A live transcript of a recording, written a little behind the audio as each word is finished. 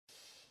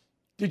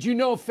Did you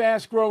know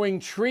Fast Growing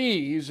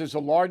Trees is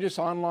the largest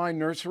online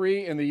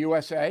nursery in the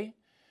USA?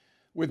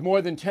 With more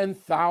than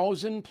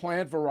 10,000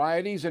 plant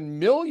varieties and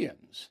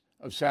millions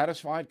of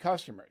satisfied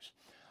customers.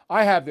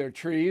 I have their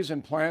trees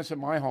and plants at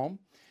my home,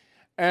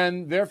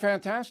 and they're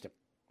fantastic.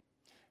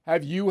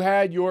 Have you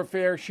had your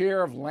fair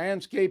share of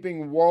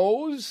landscaping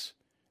woes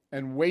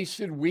and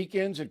wasted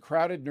weekends at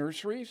crowded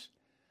nurseries?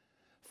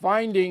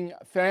 Finding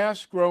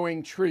Fast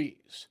Growing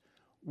Trees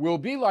will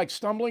be like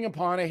stumbling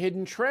upon a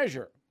hidden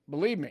treasure,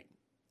 believe me.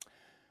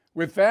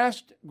 With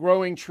Fast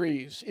Growing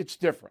Trees, it's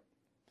different.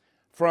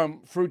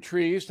 From fruit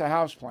trees to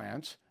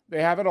houseplants,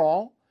 they have it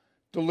all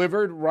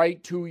delivered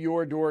right to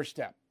your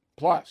doorstep.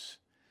 Plus,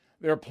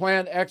 their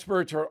plant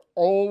experts are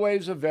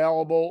always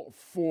available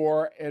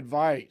for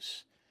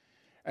advice.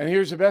 And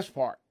here's the best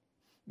part.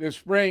 This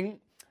spring,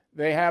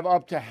 they have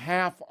up to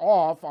half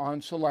off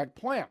on select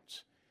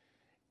plants.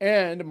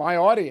 And my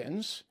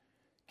audience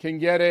can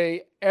get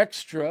an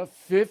extra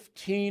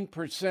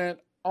 15%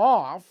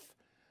 off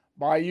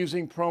by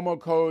using promo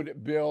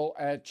code BILL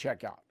at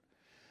checkout.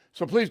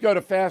 So please go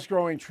to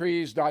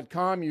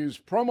fastgrowingtrees.com, use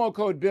promo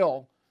code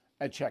BILL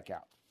at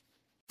checkout.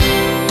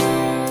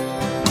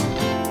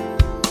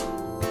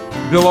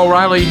 Bill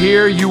O'Reilly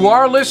here. You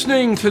are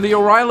listening to the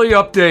O'Reilly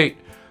Update.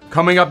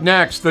 Coming up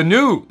next, the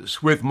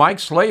news with Mike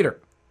Slater.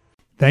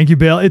 Thank you,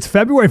 Bill. It's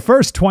February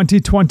 1st,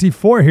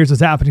 2024. Here's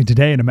what's happening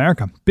today in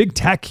America. Big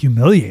tech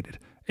humiliated.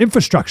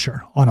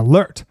 Infrastructure on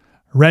alert.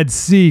 Red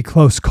Sea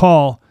close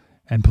call.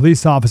 And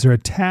police officer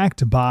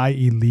attacked by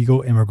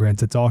illegal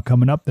immigrants. It's all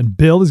coming up. Then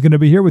Bill is going to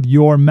be here with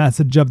your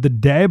message of the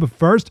day. But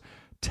first,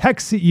 tech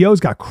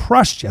CEOs got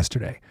crushed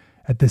yesterday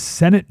at the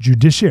Senate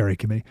Judiciary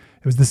Committee.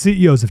 It was the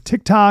CEOs of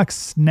TikTok,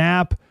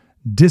 Snap,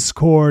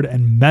 Discord,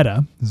 and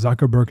Meta,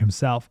 Zuckerberg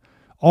himself,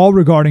 all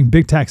regarding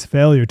big tech's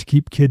failure to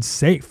keep kids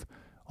safe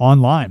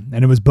online.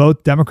 And it was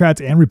both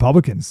Democrats and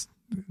Republicans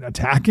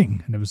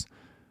attacking. And it was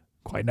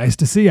quite nice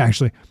to see,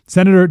 actually.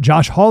 Senator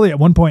Josh Hawley at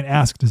one point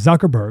asked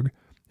Zuckerberg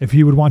if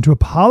he would want to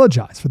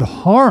apologize for the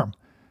harm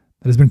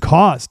that has been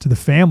caused to the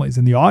families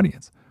in the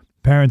audience,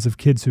 parents of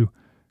kids who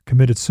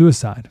committed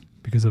suicide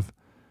because of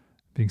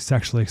being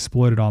sexually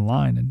exploited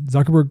online. And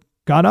Zuckerberg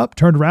got up,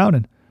 turned around,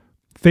 and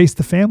faced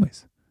the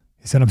families.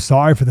 He said, "I'm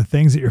sorry for the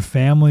things that your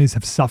families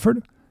have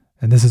suffered,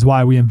 and this is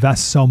why we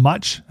invest so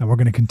much, and we're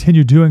going to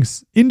continue doing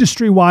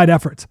industry-wide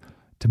efforts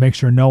to make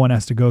sure no one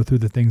has to go through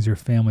the things your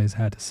family has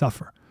had to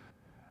suffer."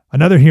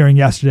 Another hearing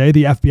yesterday,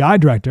 the FBI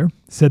director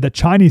said that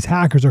Chinese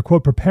hackers are,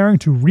 quote, preparing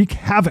to wreak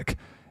havoc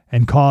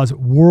and cause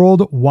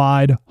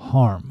worldwide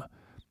harm.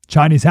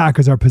 Chinese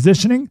hackers are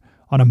positioning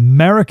on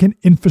American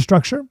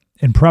infrastructure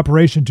in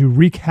preparation to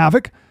wreak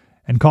havoc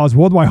and cause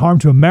worldwide harm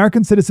to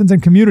American citizens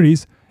and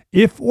communities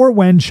if or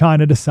when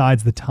China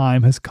decides the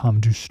time has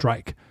come to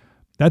strike.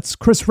 That's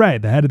Chris Wray,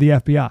 the head of the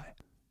FBI.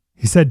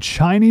 He said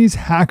Chinese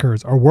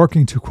hackers are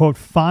working to, quote,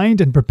 find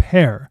and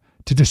prepare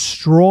to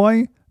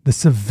destroy the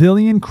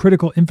civilian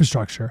critical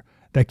infrastructure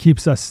that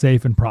keeps us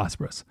safe and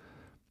prosperous.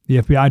 The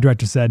FBI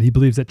director said he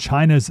believes that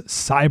China's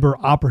cyber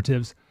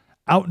operatives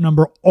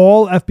outnumber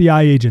all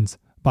FBI agents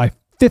by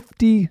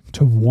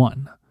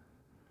 50-1.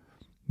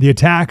 The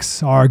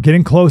attacks are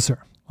getting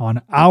closer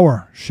on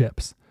our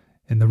ships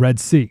in the Red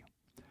Sea.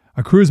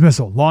 A cruise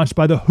missile launched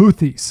by the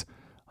Houthis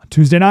on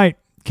Tuesday night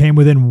came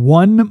within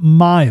 1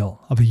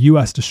 mile of a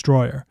U.S.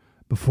 destroyer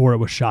before it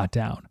was shot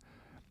down.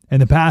 In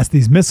the past,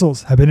 these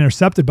missiles have been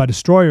intercepted by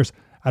destroyers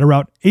at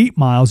around 8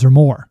 miles or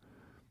more.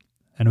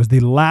 And it was the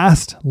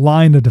last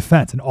line of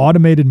defense, an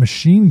automated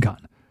machine gun,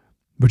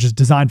 which is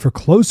designed for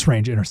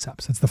close-range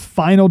intercepts. It's the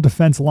final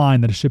defense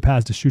line that a ship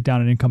has to shoot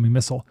down an incoming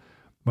missile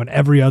when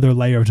every other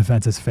layer of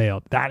defense has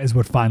failed. That is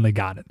what finally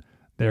got it.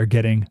 They're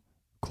getting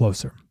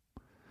closer.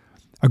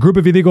 A group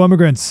of illegal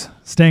immigrants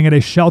staying at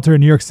a shelter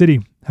in New York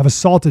City have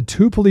assaulted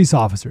 2 police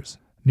officers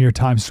near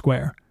Times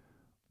Square.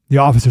 The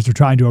officers were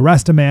trying to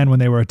arrest a man when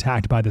they were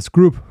attacked by this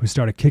group, who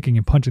started kicking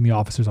and punching the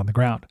officers on the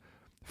ground.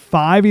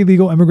 5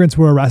 illegal immigrants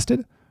were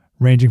arrested,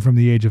 ranging from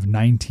the age of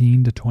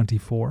 19 to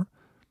 24,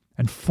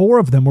 and 4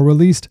 of them were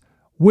released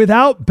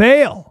without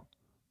bail.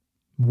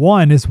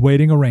 1 is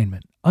waiting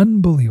arraignment.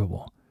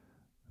 Unbelievable.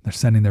 They're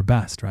sending their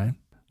best, right?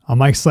 I'm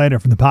Mike Slater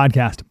from the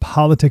podcast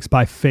Politics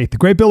by Faith. The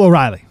great Bill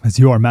O'Reilly has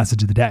your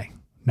message of the day.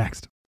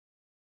 Next.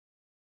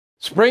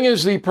 Spring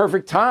is the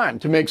perfect time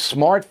to make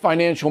smart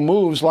financial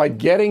moves like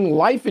getting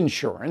life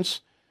insurance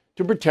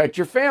to protect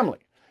your family.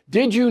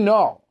 Did you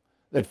know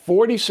that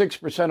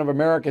 46% of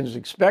Americans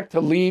expect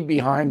to leave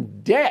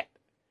behind debt?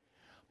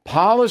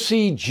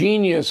 Policy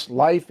Genius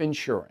Life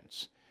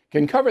Insurance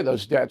can cover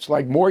those debts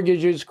like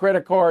mortgages,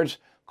 credit cards,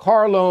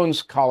 car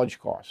loans, college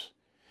costs.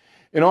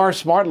 In our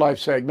Smart Life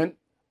segment,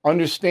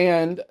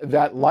 understand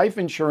that life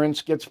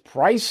insurance gets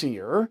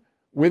pricier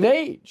with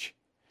age,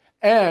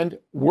 and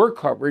work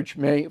coverage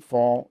may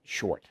fall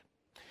short.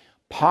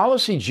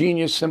 Policy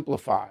Genius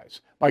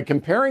simplifies by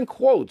comparing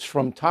quotes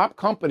from top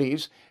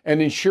companies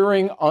and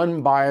ensuring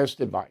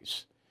unbiased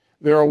advice.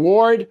 Their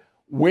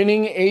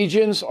award-winning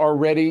agents are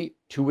ready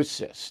to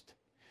assist.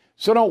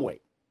 So don't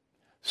wait.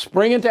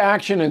 Spring into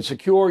action and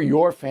secure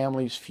your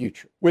family's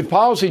future. With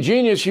Policy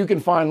Genius, you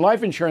can find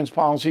life insurance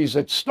policies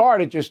that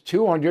start at just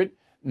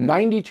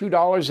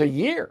 $292 a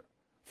year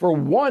for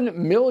 $1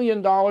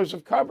 million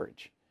of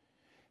coverage.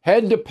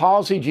 Head to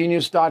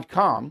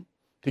policygenius.com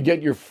to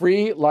get your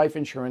free life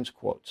insurance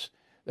quotes.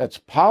 That's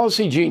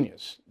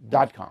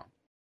policygenius.com.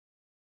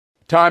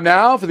 Time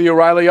now for the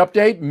O'Reilly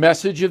Update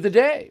message of the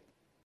day.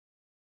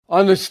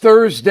 On this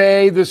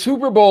Thursday, the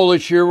Super Bowl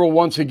this year will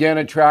once again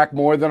attract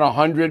more than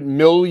 100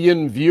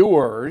 million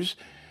viewers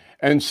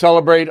and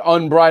celebrate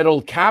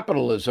unbridled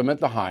capitalism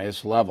at the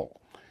highest level.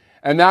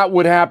 And that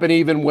would happen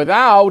even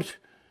without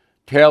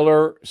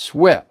Taylor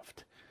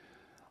Swift.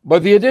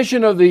 But the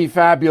addition of the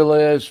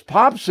fabulous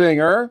pop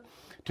singer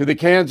to the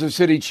Kansas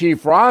City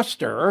Chiefs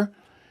roster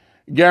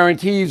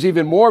guarantees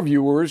even more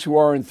viewers who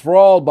are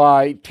enthralled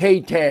by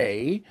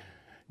Tay-Tay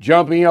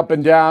jumping up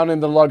and down in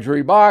the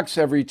luxury box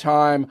every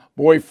time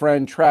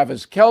boyfriend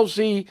Travis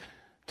Kelce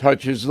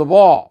touches the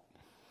ball.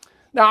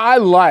 Now, I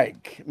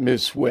like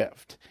Ms.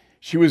 Swift.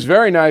 She was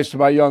very nice to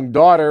my young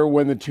daughter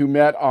when the two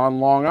met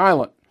on Long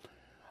Island.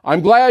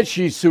 I'm glad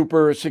she's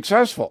super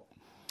successful.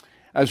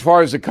 As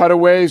far as the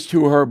cutaways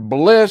to her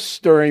bliss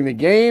during the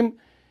game,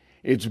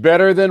 it's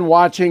better than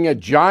watching a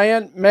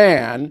giant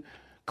man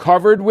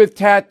covered with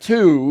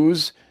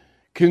tattoos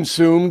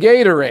consume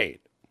Gatorade.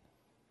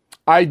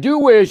 I do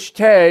wish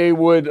Tay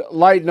would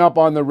lighten up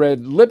on the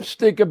red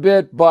lipstick a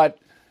bit, but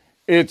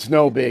it's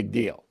no big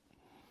deal.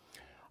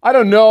 I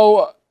don't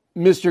know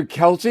Mr.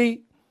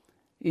 Kelce.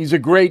 He's a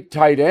great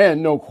tight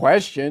end, no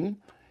question.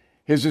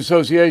 His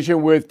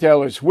association with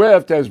Taylor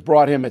Swift has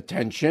brought him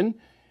attention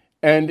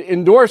and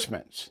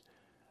endorsements.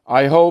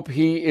 I hope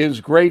he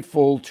is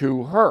grateful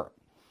to her.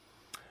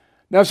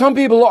 Now, some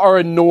people are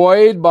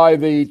annoyed by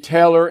the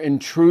Taylor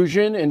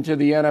intrusion into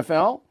the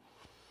NFL.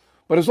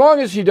 But as long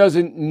as she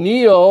doesn't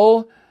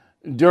kneel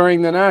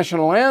during the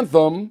national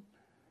anthem,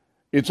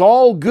 it's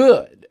all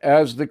good,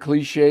 as the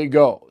cliche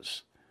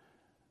goes.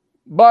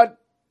 But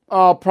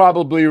I'll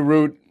probably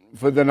root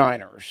for the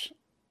Niners.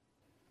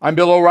 I'm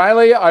Bill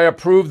O'Reilly. I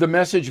approve the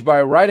message by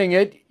writing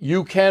it.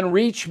 You can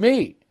reach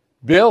me,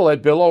 Bill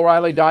at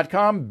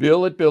BillO'Reilly.com,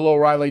 Bill at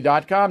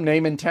BillO'Reilly.com,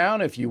 name and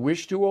town if you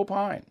wish to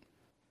opine.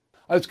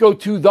 Let's go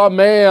to the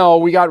mail.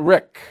 We got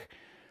Rick.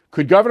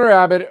 Could Governor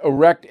Abbott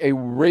erect a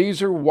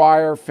razor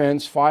wire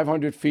fence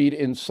 500 feet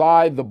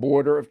inside the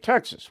border of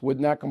Texas?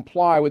 Wouldn't that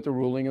comply with the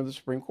ruling of the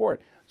Supreme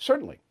Court?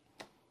 Certainly.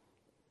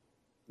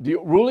 The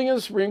ruling of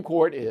the Supreme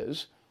Court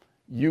is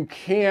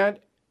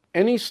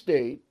any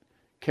state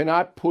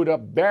cannot put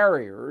up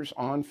barriers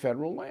on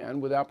federal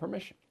land without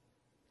permission.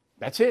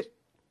 That's it.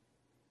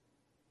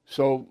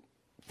 So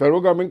federal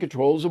government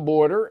controls the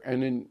border,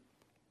 and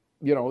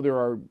there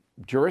are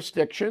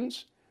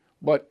jurisdictions.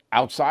 But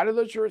outside of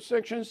those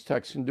jurisdictions,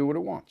 Texas can do what it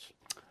wants.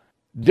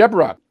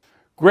 Deborah,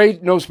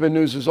 great no spin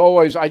news as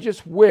always. I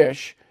just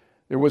wish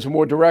there was a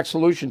more direct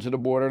solution to the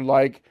border,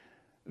 like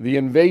the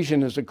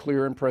invasion is a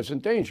clear and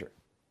present danger.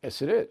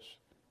 Yes, it is.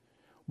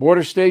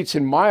 Border states,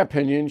 in my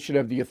opinion, should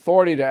have the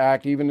authority to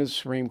act even if the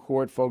Supreme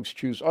Court folks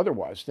choose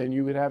otherwise. Then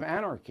you would have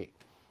anarchy.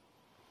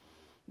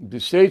 The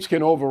states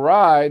can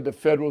override the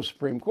federal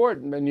Supreme Court,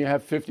 and then you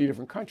have 50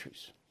 different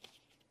countries.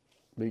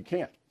 But you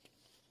can't.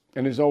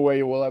 And there's no way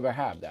you will ever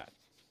have that.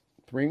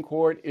 Supreme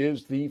Court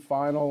is the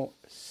final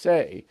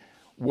say,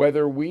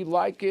 whether we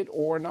like it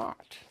or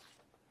not.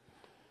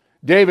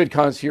 David,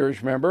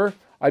 concierge member,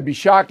 I'd be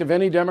shocked if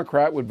any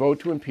Democrat would vote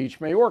to impeach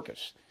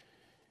Mayorkas.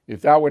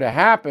 If that were to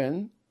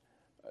happen,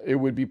 it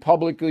would be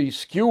publicly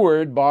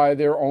skewered by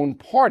their own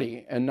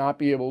party and not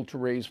be able to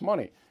raise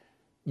money.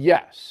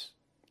 Yes,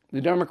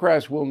 the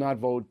Democrats will not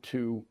vote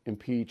to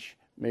impeach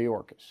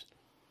Mayorkas.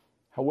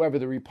 However,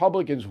 the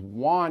Republicans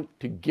want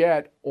to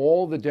get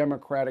all the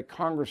Democratic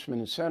congressmen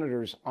and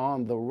senators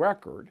on the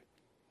record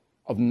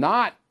of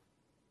not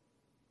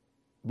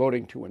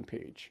voting to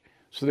impeach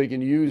so they can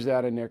use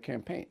that in their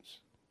campaigns.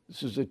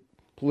 This is a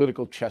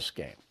political chess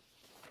game.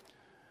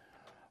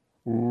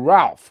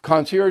 Ralph,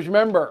 concierge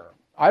member.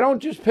 I don't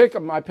just pick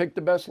them, I pick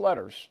the best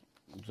letters.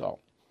 So,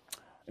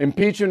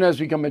 impeachment has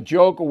become a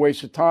joke, a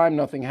waste of time,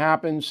 nothing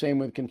happens. Same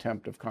with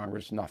contempt of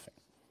Congress, nothing.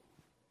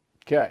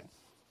 Okay.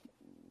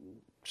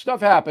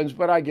 Stuff happens,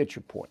 but I get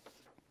your point.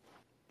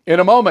 In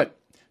a moment,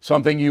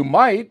 something you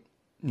might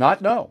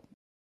not know.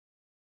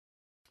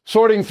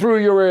 Sorting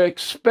through your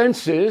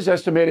expenses,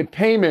 estimated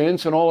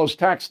payments, and all those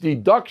tax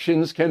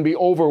deductions can be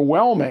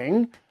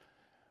overwhelming,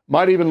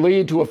 might even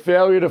lead to a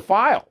failure to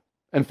file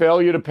and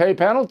failure to pay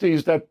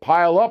penalties that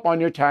pile up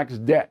on your tax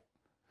debt.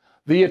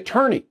 The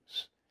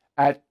attorneys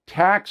at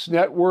Tax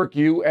Network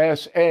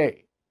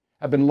USA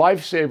have been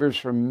lifesavers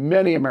for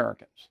many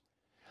Americans.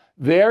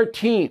 Their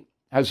team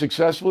has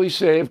successfully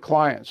saved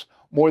clients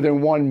more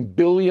than $1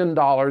 billion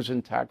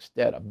in tax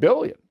debt. $1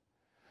 billion.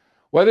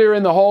 Whether you're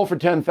in the hole for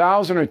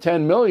 $10,000 or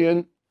 $10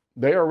 million,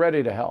 they are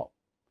ready to help.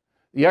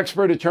 The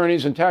expert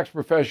attorneys and tax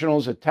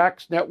professionals at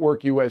Tax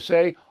Network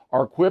USA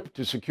are equipped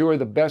to secure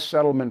the best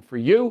settlement for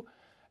you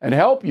and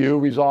help you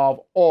resolve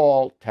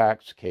all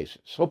tax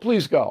cases. So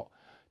please go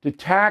to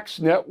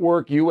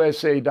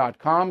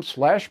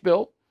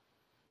taxnetworkusa.com/bill,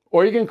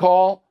 or you can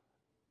call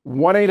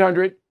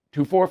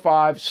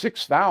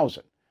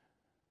 1-800-245-6000.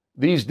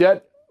 These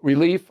debt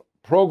relief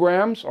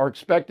programs are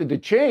expected to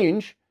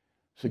change,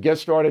 so get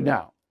started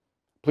now.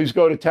 Please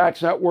go to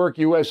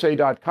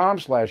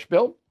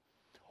taxnetworkusa.com/bill,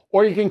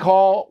 or you can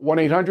call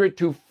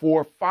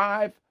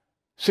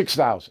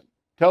 1-800-245-6000.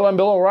 Tell them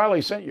Bill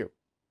O'Reilly sent you.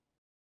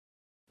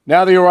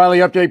 Now the O'Reilly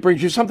Update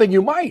brings you something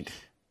you might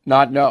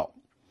not know.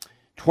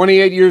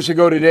 28 years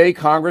ago today,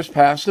 Congress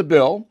passed a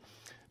bill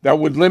that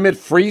would limit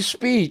free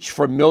speech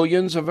for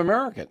millions of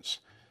Americans.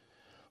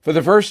 For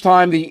the first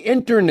time, the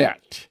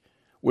internet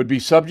would be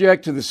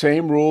subject to the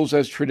same rules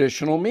as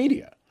traditional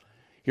media.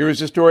 Here is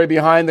the story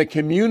behind the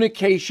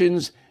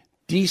Communications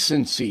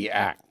Decency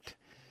Act.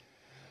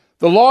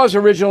 The law's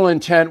original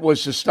intent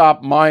was to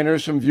stop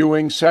minors from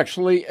viewing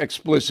sexually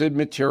explicit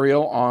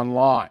material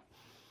online.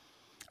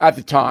 At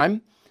the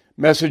time,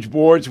 message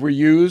boards were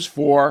used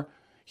for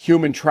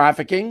human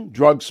trafficking,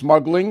 drug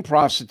smuggling,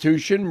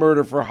 prostitution,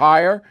 murder for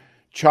hire,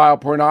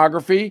 child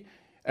pornography,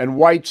 and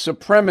white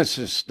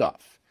supremacist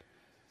stuff.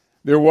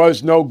 There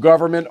was no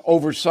government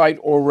oversight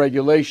or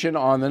regulation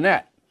on the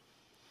net.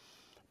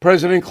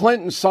 President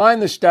Clinton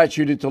signed the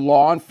statute into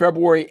law on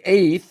February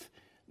 8th,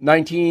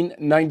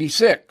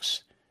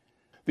 1996.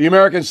 The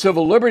American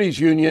Civil Liberties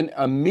Union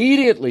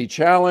immediately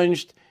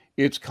challenged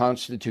its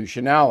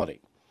constitutionality.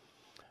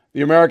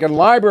 The American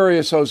Library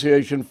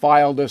Association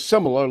filed a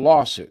similar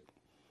lawsuit.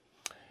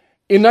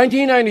 In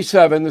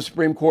 1997, the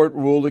Supreme Court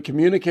ruled the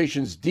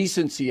Communications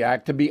Decency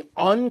Act to be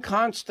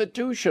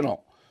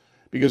unconstitutional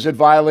because it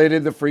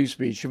violated the free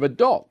speech of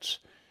adults.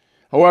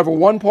 However,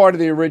 one part of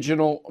the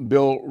original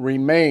bill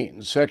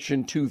remains,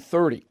 Section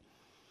 230.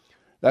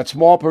 That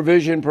small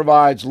provision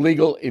provides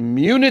legal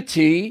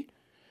immunity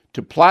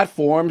to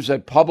platforms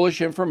that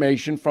publish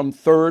information from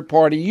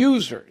third-party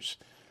users.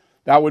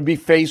 That would be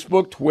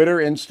Facebook, Twitter,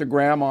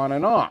 Instagram, on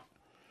and on.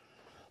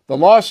 The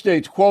law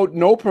states, quote,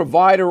 no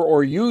provider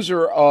or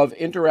user of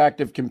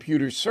interactive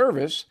computer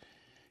service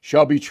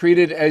shall be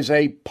treated as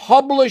a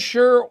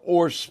publisher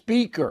or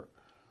speaker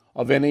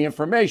of any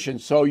information.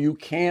 So you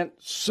can't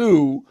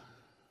sue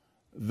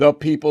the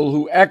people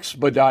who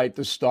expedite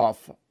the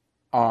stuff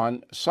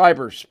on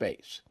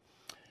cyberspace.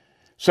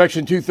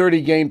 Section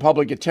 230 gained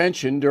public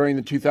attention during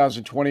the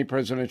 2020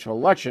 presidential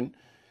election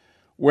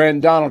when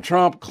Donald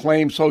Trump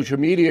claimed social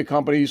media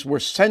companies were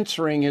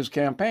censoring his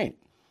campaign.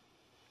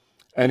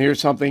 And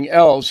here's something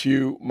else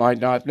you might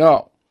not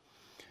know.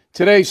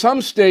 Today,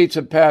 some states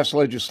have passed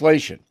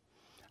legislation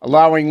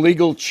allowing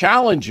legal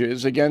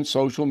challenges against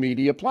social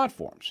media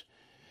platforms.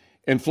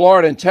 In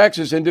Florida and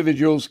Texas,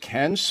 individuals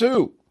can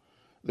sue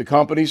the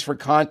companies for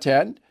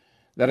content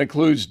that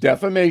includes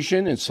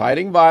defamation,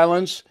 inciting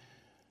violence,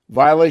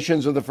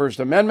 violations of the First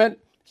Amendment,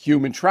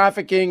 human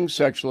trafficking,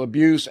 sexual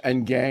abuse,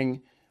 and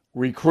gang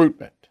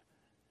recruitment.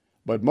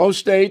 But most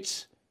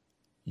states,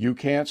 you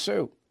can't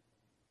sue.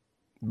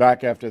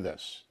 Back after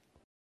this.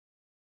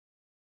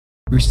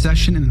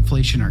 Recession and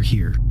inflation are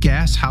here.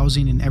 Gas,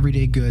 housing, and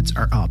everyday goods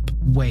are up,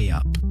 way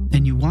up.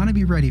 And you want to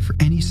be ready for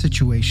any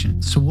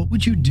situation. So what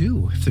would you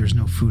do if there's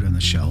no food on the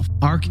shelf?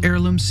 ARC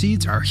Heirloom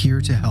Seeds are here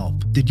to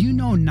help. Did you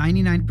know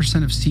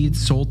 99% of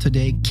seeds sold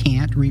today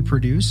can't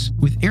reproduce?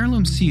 With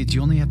Heirloom Seeds,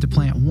 you only have to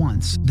plant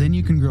once. Then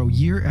you can grow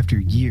year after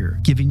year,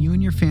 giving you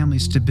and your family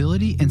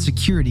stability and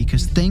security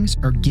because things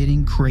are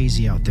getting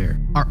crazy out there.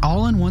 Our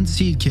all-in-one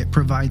seed kit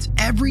provides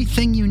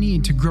everything you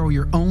need to grow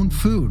your own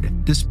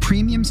food. This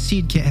premium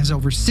seed kit has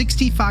over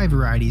 65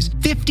 varieties,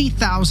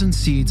 50,000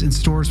 seeds, and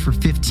stores for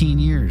 15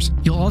 years.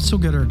 You'll also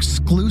get our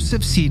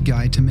exclusive seed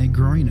guide to make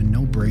growing a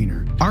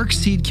no-brainer. ARC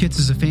Seed Kits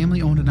is a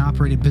family-owned and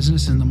operated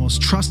business and the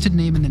most trusted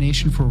name in the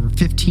nation for over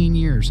 15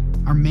 years.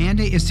 Our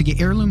mandate is to get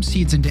heirloom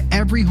seeds into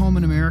every home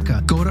in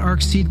America. Go to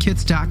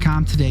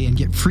arcseedkits.com today and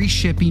get free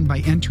shipping by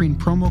entering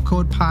promo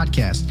code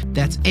podcast.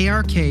 That's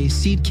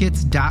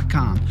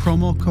ARKseedkits.com,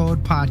 promo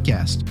code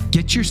podcast.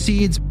 Get your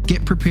seeds,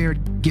 get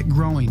prepared, get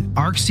growing.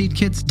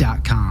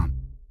 arcseedkits.com.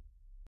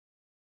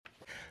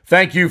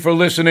 Thank you for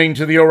listening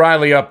to the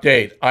O'Reilly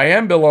Update. I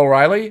am Bill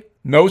O'Reilly.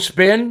 No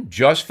spin,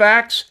 just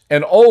facts,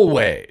 and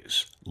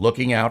always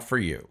looking out for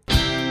you.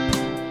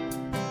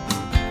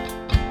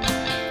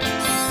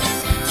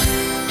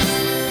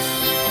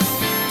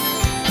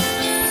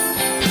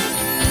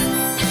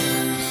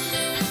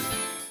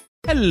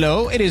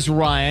 Hello, it is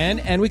Ryan,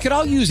 and we could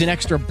all use an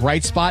extra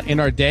bright spot in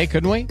our day,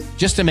 couldn't we?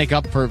 Just to make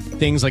up for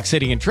things like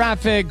sitting in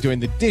traffic, doing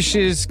the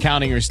dishes,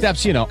 counting your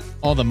steps, you know,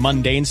 all the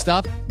mundane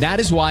stuff. That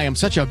is why I'm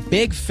such a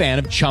big fan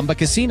of Chumba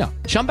Casino.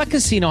 Chumba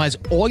Casino has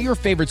all your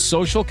favorite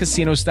social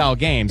casino-style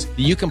games that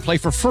you can play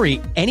for free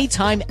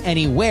anytime,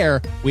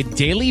 anywhere with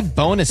daily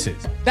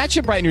bonuses. That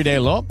should brighten your day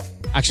a little.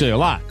 Actually, a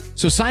lot.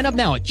 So sign up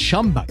now at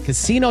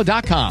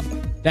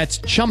ChumbaCasino.com. That's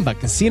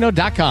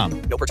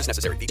ChumbaCasino.com. No purchase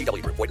necessary.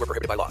 VGW Group. Void where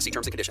prohibited by law. See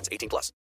terms and conditions. 18+.